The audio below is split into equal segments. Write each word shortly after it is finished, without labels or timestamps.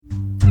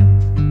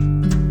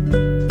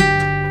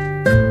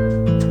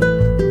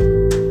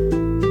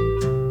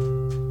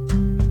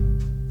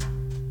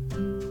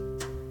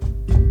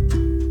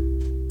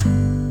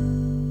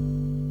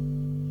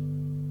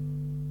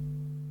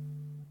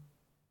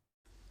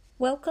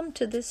Welcome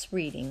to this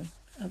reading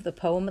of the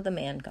poem of the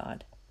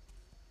ManGod,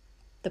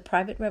 the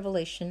private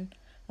revelation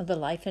of the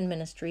life and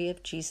ministry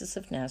of Jesus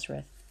of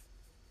Nazareth.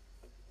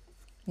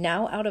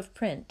 Now out of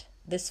print,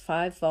 this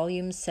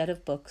 5-volume set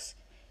of books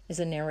is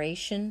a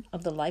narration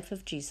of the life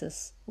of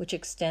Jesus, which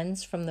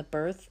extends from the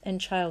birth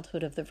and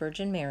childhood of the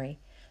Virgin Mary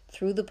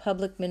through the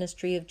public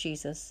ministry of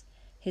Jesus,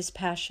 his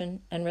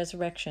passion and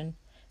resurrection,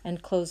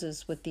 and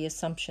closes with the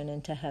Assumption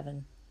into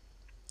heaven.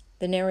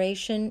 The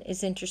narration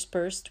is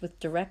interspersed with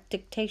direct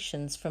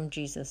dictations from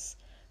Jesus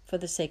for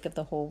the sake of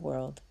the whole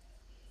world.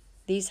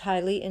 These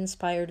highly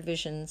inspired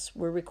visions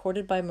were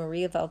recorded by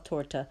Maria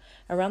Valtorta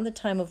around the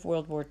time of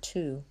World War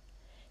II,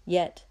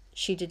 yet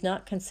she did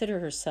not consider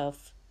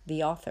herself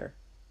the author.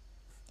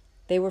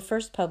 They were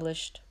first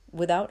published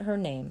without her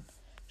name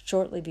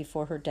shortly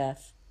before her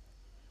death,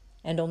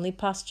 and only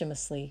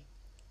posthumously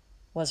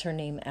was her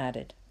name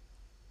added.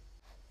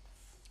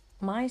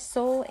 My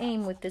sole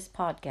aim with this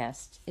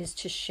podcast is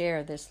to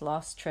share this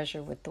lost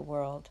treasure with the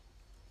world.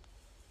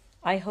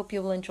 I hope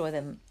you will enjoy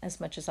them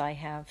as much as I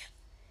have,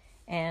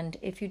 and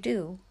if you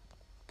do,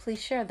 please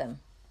share them.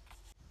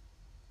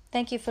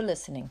 Thank you for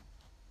listening.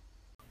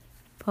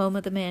 Poem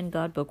of the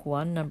ManGod, Book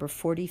 1, Number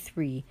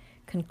 43,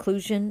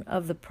 Conclusion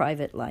of the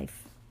Private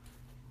Life.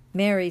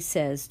 Mary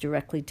says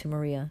directly to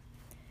Maria,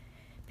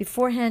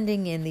 "Before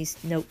handing in these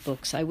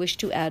notebooks, I wish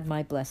to add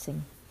my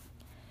blessing.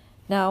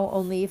 Now,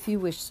 only if you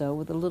wish so,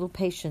 with a little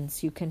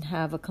patience, you can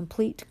have a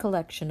complete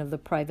collection of the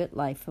private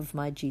life of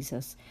my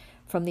Jesus,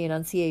 from the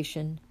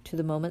Annunciation to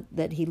the moment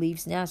that he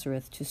leaves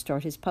Nazareth to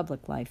start his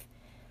public life.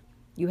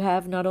 You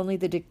have not only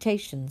the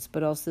dictations,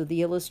 but also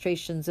the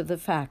illustrations of the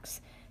facts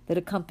that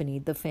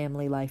accompanied the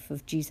family life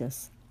of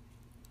Jesus.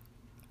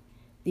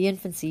 The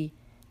infancy,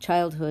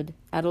 childhood,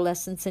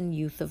 adolescence, and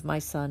youth of my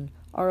Son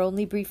are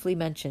only briefly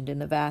mentioned in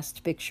the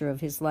vast picture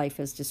of his life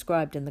as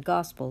described in the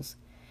Gospels.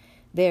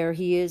 There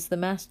he is the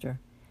Master.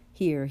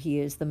 Here he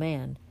is the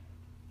man.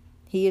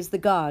 He is the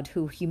God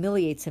who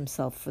humiliates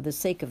himself for the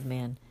sake of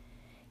man.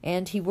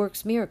 And he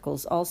works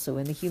miracles also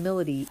in the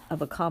humility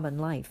of a common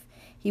life.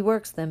 He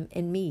works them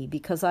in me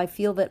because I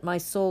feel that my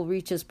soul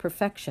reaches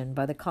perfection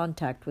by the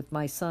contact with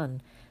my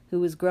Son,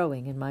 who is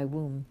growing in my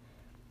womb.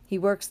 He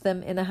works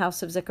them in the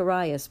house of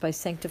Zacharias by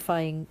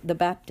sanctifying the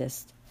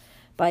Baptist,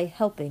 by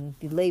helping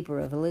the labor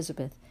of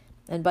Elizabeth,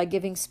 and by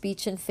giving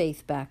speech and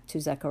faith back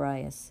to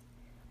Zacharias.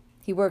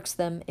 He works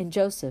them in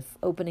Joseph,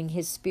 opening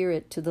his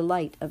spirit to the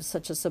light of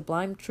such a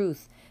sublime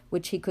truth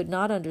which he could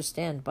not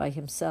understand by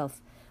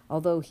himself,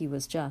 although he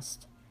was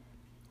just.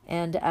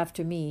 And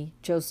after me,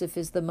 Joseph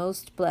is the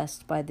most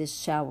blessed by this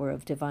shower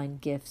of divine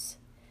gifts.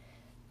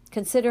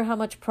 Consider how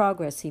much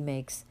progress he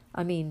makes,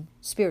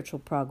 spiritual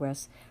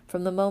progress,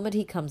 from the moment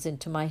he comes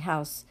into my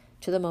house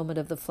to the moment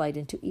of the flight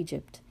into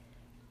Egypt.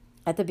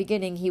 At the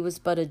beginning he was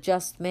but a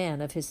just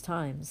man of his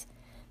times.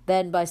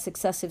 Then, by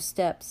successive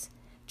steps,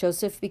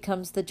 Joseph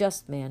becomes the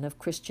just man of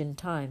Christian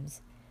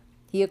times.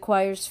 He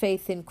acquires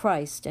faith in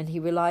Christ, and he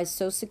relies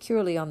so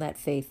securely on that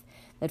faith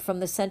that from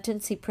the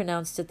sentence he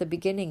pronounced at the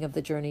beginning of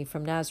the journey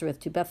from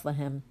Nazareth to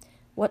Bethlehem,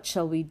 "What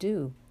shall we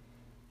do?"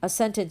 a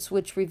sentence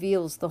which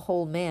reveals the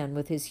whole man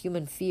with his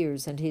human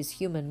fears and his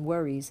human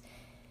worries,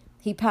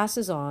 he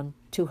passes on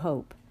to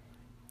hope.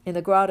 In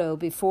the grotto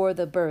before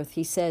the birth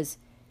he says,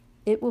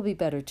 "It will be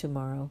better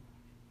tomorrow."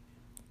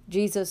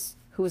 Jesus,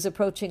 who is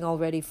approaching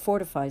already,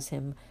 fortifies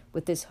him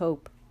with this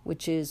hope,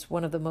 which is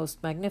one of the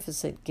most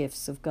magnificent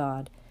gifts of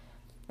God.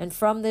 And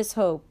from this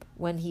hope,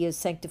 when he is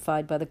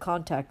sanctified by the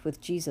contact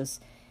with Jesus,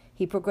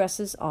 he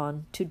progresses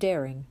on to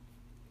daring.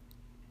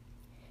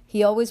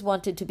 He always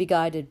wanted to be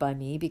guided by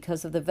me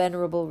because of the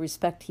venerable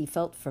respect he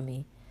felt for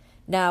me.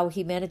 Now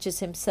he manages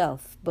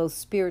himself, both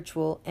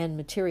spiritual and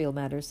material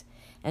matters,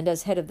 and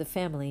as head of the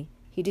family,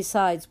 he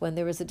decides when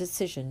there is a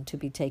decision to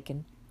be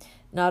taken.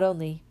 Not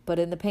only, but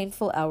in the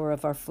painful hour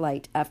of our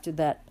flight, after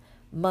that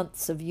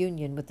months of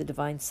union with the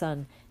Divine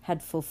Son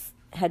had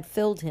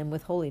filled him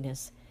with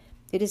holiness,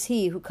 it is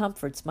he who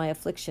comforts my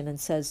affliction and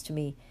says to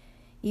me,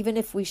 "Even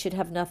if we should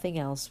have nothing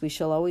else, we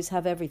shall always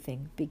have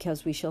everything,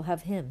 because we shall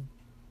have him."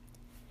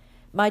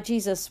 My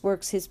Jesus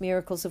works his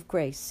miracles of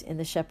grace in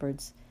the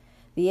shepherds.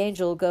 The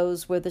angel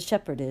goes where the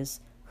shepherd is,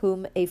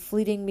 whom a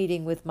fleeting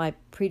meeting with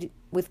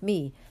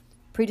me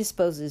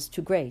predisposes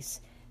to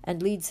grace,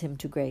 and leads him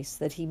to grace,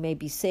 that he may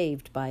be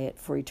saved by it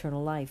for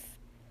eternal life.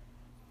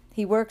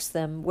 He works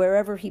them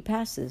wherever he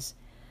passes,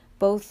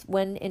 both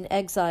when in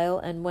exile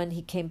and when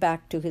he came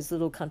back to his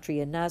little country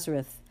in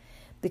Nazareth,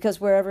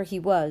 because wherever he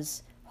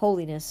was,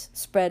 holiness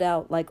spread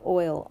out like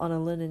oil on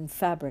a linen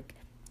fabric,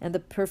 and the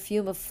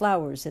perfume of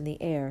flowers in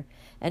the air,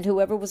 and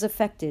whoever was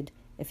affected,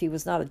 if he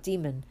was not a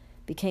demon,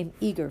 became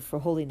eager for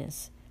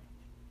holiness.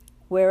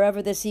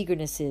 Wherever this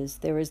eagerness is,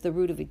 there is the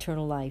root of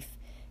eternal life,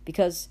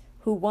 because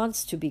who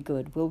wants to be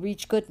good will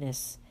reach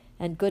goodness,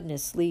 and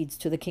goodness leads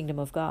to the kingdom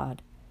of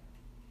God.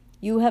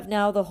 You have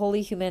now the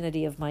holy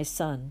humanity of my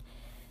Son,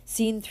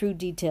 seen through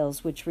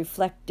details which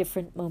reflect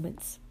different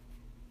moments,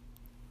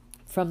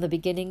 from the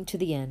beginning to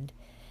the end,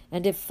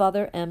 and if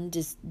Father M.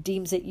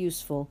 deems it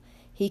useful,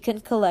 He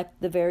can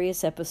collect the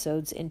various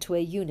episodes into a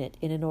unit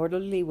in an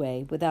orderly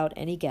way without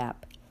any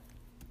gap.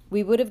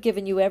 We would have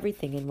given you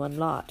everything in one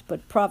lot,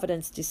 but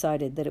Providence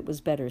decided that it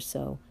was better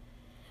so.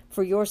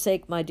 For your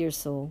sake, my dear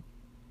soul,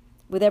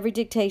 with every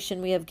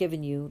dictation we have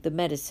given you the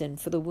medicine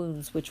for the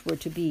wounds which were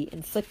to be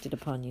inflicted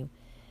upon you.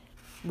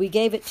 We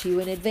gave it to you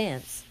in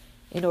advance,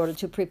 in order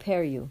to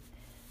prepare you.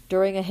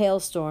 During a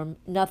hailstorm,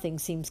 nothing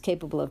seems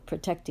capable of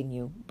protecting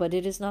you, but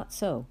it is not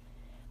so.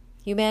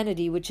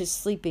 Humanity, which is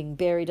sleeping,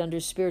 buried under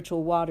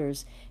spiritual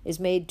waters,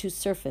 is made to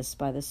surface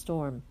by the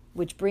storm,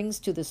 which brings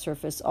to the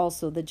surface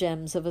also the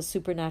gems of a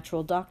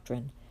supernatural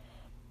doctrine.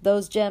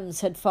 Those gems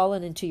had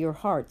fallen into your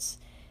hearts,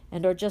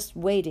 and are just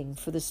waiting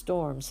for the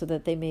storm so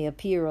that they may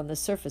appear on the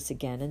surface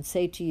again and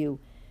say to you,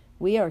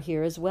 "We are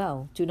here as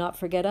well. Do not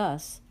forget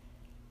us."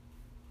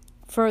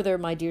 Further,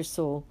 my dear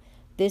soul,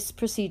 this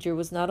procedure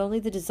was not only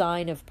the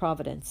design of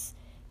Providence,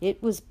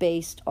 it was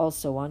based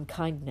also on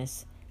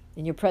kindness.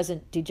 In your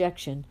present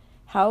dejection,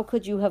 how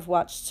could you have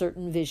watched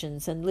certain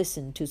visions and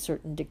listened to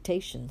certain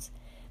dictations?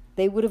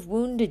 They would have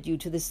wounded you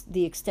to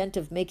the extent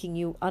of making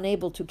you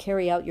unable to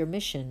carry out your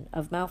mission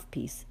of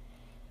mouthpiece.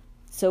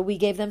 So we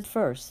gave them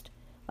first,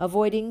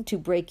 avoiding to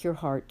break your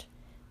heart,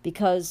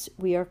 because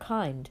we are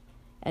kind,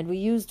 and we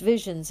used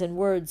visions and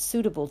words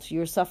suitable to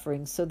your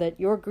sufferings so that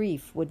your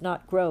grief would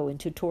not grow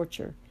into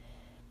torture,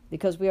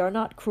 because we are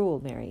not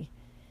cruel, Mary,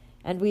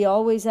 and we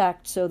always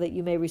act so that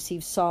you may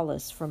receive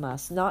solace from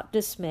us, not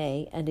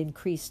dismay and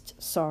increased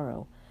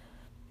sorrow.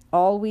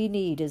 All we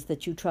need is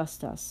that you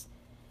trust us.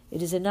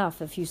 It is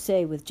enough if you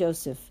say with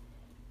Joseph,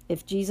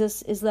 "If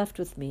Jesus is left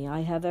with me,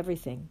 I have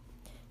everything,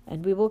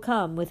 and we will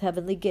come with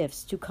heavenly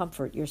gifts to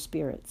comfort your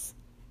spirits."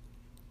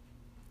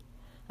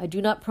 I do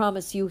not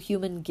promise you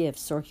human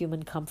gifts or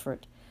human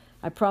comfort.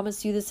 I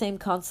promise you the same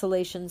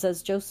consolations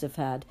as Joseph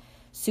had,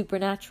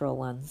 supernatural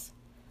ones.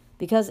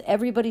 Because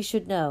everybody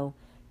should know,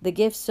 the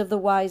gifts of the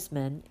wise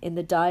men in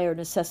the dire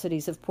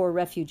necessities of poor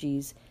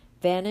refugees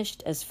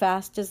vanished as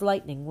fast as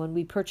lightning when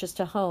we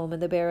purchased a home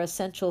and the bare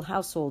essential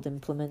household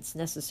implements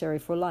necessary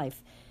for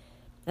life,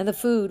 and the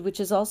food which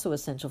is also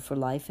essential for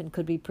life and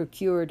could be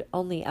procured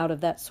only out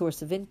of that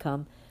source of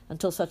income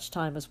until such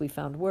time as we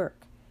found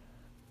work.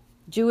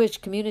 Jewish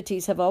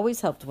communities have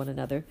always helped one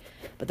another,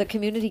 but the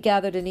community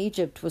gathered in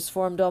Egypt was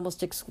formed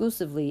almost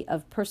exclusively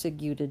of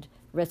persecuted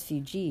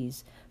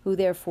refugees, who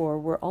therefore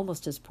were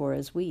almost as poor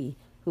as we,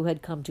 who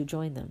had come to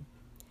join them.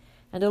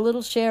 And a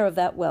little share of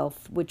that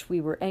wealth which we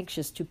were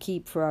anxious to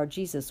keep for our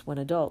Jesus when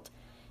adult,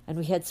 and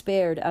we had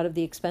spared out of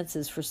the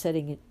expenses for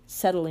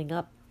settling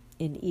up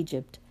in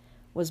Egypt,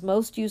 was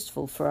most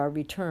useful for our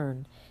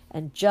return,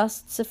 and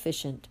just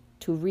sufficient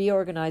to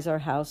reorganize our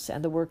house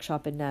and the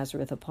workshop in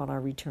Nazareth upon our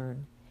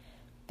return.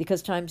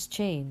 Because times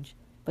change,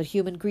 but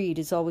human greed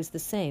is always the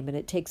same, and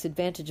it takes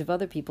advantage of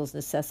other people's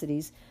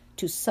necessities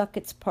to suck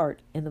its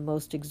part in the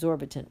most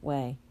exorbitant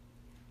way.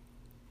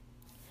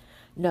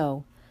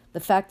 No, the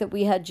fact that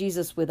we had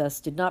Jesus with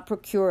us did not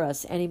procure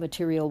us any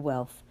material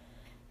wealth.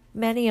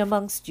 Many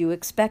amongst you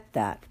expect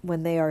that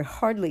when they are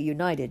hardly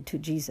united to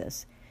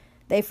Jesus.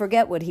 They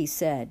forget what he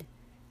said,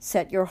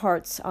 "Set your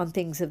hearts on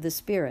things of the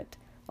Spirit.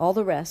 All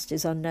the rest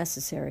is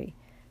unnecessary.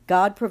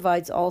 God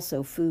provides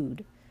also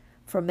food,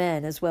 for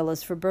men as well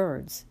as for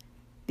birds,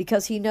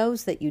 because he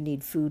knows that you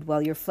need food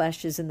while your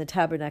flesh is in the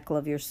tabernacle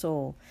of your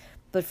soul.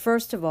 But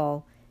first of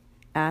all,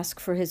 ask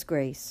for his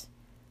grace.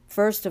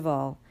 First of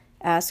all,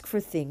 ask for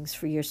things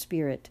for your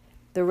spirit.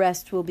 The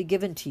rest will be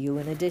given to you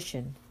in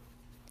addition."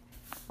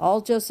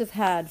 All Joseph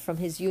had from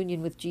his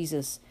union with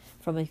Jesus,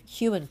 from a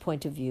human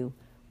point of view,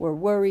 were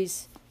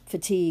worries,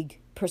 fatigue,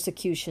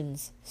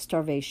 persecutions,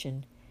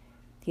 starvation.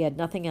 He had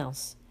nothing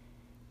else.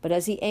 But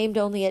as he aimed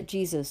only at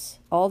Jesus,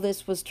 all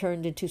this was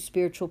turned into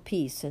spiritual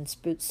peace and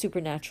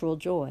supernatural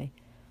joy.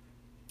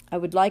 I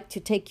would like to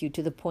take you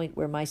to the point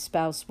where my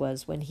spouse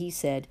was when he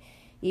said,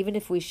 "Even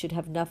if we should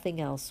have nothing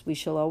else, we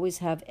shall always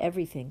have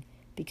everything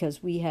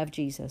because we have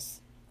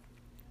Jesus."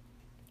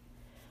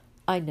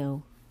 I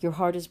know your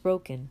heart is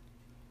broken.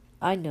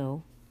 I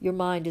know your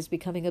mind is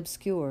becoming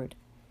obscured.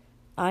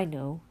 I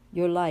know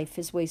your life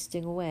is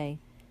wasting away.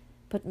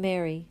 But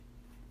Mary,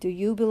 do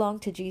you belong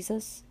to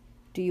Jesus?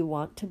 Do you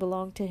want to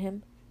belong to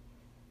him?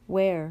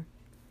 Where,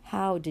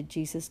 how did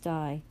Jesus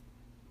die?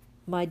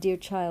 My dear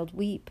child,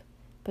 weep,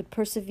 but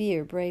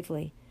persevere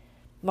bravely.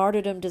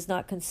 Martyrdom does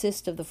not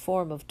consist of the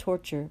form of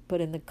torture,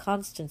 but in the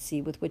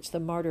constancy with which the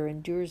martyr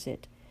endures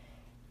it.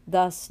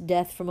 Thus,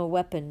 death from a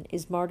weapon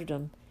is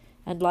martyrdom,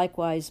 and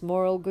likewise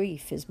moral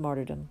grief is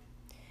martyrdom,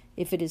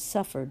 if it is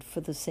suffered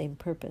for the same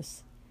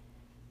purpose.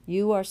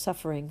 You are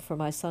suffering for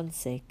my son's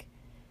sake.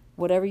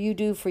 Whatever you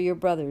do for your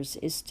brothers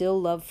is still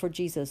love for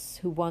Jesus,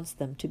 who wants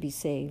them to be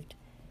saved.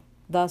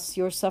 Thus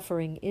your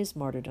suffering is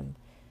martyrdom.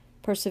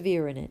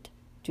 Persevere in it.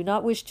 Do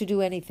not wish to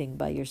do anything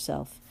by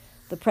yourself.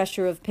 The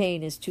pressure of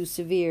pain is too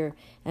severe,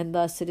 and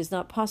thus it is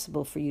not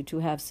possible for you to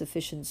have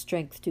sufficient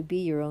strength to be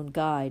your own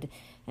guide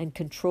and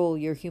control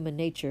your human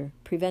nature,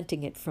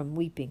 preventing it from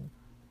weeping.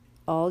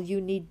 All you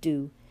need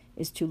do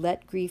is to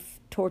let grief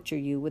torture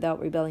you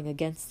without rebelling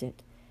against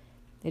it.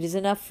 It is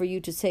enough for you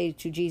to say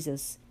to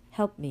Jesus,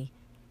 Help me.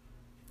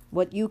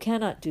 What you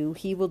cannot do,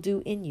 he will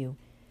do in you.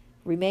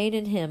 Remain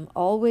in him,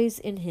 always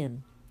in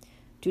him.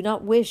 Do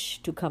not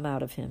wish to come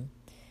out of him.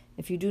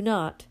 If you do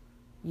not,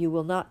 you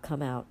will not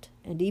come out.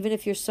 And even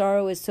if your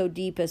sorrow is so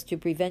deep as to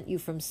prevent you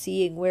from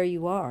seeing where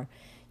you are,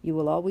 you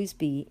will always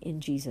be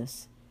in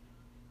Jesus.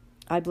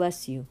 I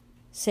bless you.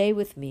 Say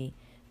with me,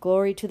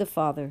 Glory to the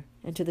Father,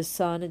 and to the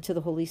Son, and to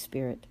the Holy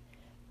Spirit.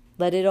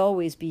 Let it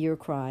always be your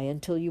cry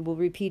until you will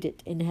repeat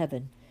it in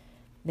heaven.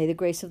 May the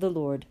grace of the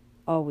Lord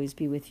always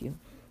be with you.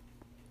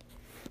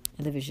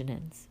 And the vision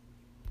ends.